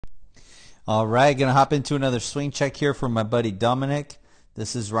All right, gonna hop into another swing check here from my buddy Dominic.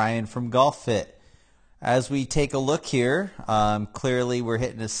 This is Ryan from Golf Fit. As we take a look here, clearly we're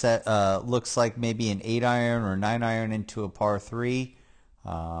hitting a set. Looks like maybe an 8-iron or 9-iron into a par 3.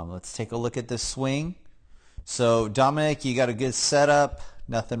 Let's take a look at this swing. So Dominic, you got a good setup.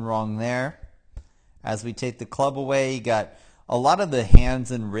 Nothing wrong there. As we take the club away, you got a lot of the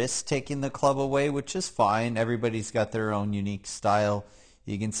hands and wrists taking the club away, which is fine. Everybody's got their own unique style.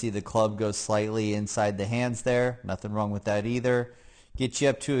 You can see the club goes slightly inside the hands there. Nothing wrong with that either. Get you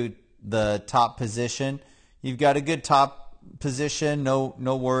up to the top position. You've got a good top position. No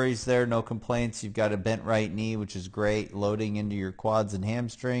worries there. No complaints. You've got a bent right knee, which is great. Loading into your quads and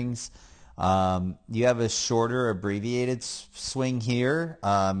hamstrings. You have a shorter, abbreviated swing here.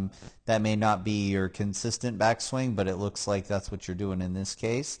 That may not be your consistent backswing, but it looks like that's what you're doing in this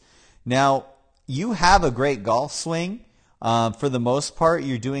case. Now, you have a great golf swing. For the most part,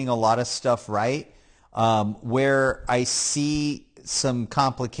 you're doing a lot of stuff right. Where I see some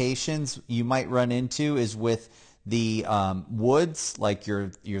complications you might run into is with the woods, like your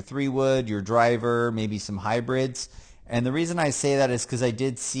 3-wood, your driver, maybe some hybrids. And the reason I say that is because I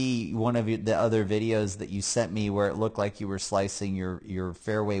did see one of the other videos that you sent me where it looked like you were slicing your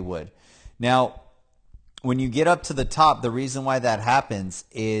fairway wood. Now, when you get up to the top, the reason why that happens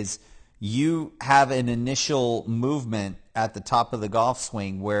is you have an initial movement at the top of the golf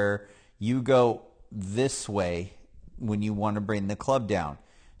swing where you go this way when you want to bring the club down.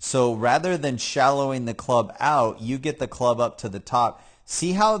 So rather than shallowing the club out, you get the club up to the top.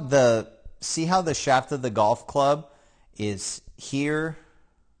 See how the shaft of the golf club is here,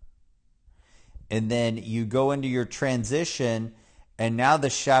 and then you go into your transition, and now the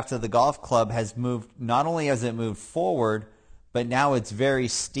shaft of the golf club has moved. Not only has it moved forward, but now it's very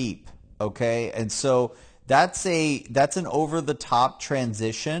steep. Okay, and so that's an over-the-top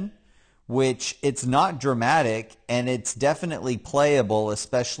transition, which it's not dramatic, and it's definitely playable,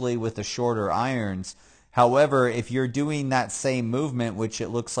 especially with the shorter irons. However, if you're doing that same movement, which it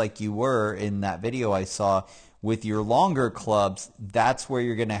looks like you were in that video I saw, with your longer clubs, that's where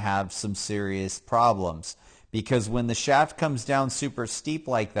you're going to have some serious problems. Because when the shaft comes down super steep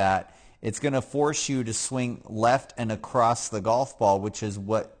like that, it's going to force you to swing left and across the golf ball, which is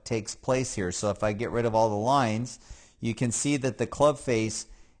what takes place here. So if I get rid of all the lines, you can see that the club face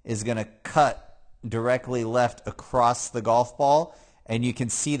is going to cut directly left across the golf ball, and you can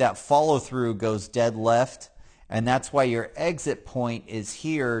see that follow through goes dead left, and that's why your exit point is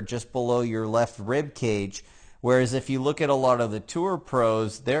here just below your left rib cage. Whereas if you look at a lot of the tour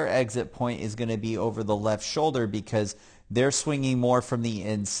pros, their exit point is going to be over the left shoulder because they're swinging more from the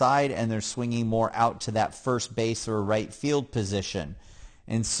inside and they're swinging more out to that first base or right field position.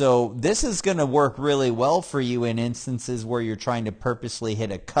 And so this is going to work really well for you in instances where you're trying to purposely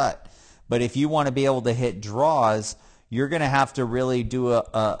hit a cut. But if you want to be able to hit draws, you're going to have to really do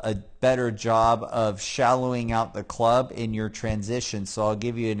a better job of shallowing out the club in your transition. So I'll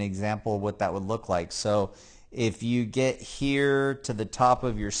give you an example of what that would look like. So if you get here to the top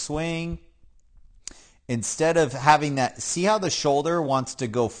of your swing, instead of having that, see how the shoulder wants to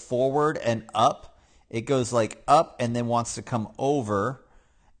go forward and up? It goes like up and then wants to come over.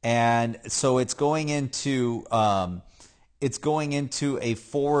 And so it's going into a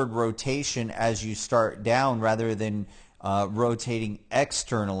forward rotation as you start down rather than rotating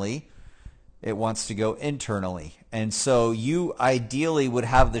externally. It wants to go internally. And so you ideally would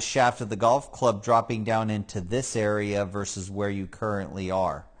have the shaft of the golf club dropping down into this area versus where you currently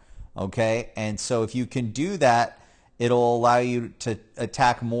are. Okay? And so if you can do that, it'll allow you to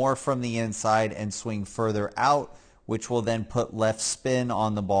attack more from the inside and swing further out, which will then put left spin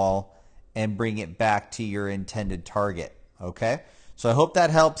on the ball and bring it back to your intended target. Okay? So I hope that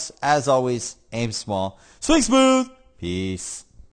helps. As always, aim small, swing smooth. Peace.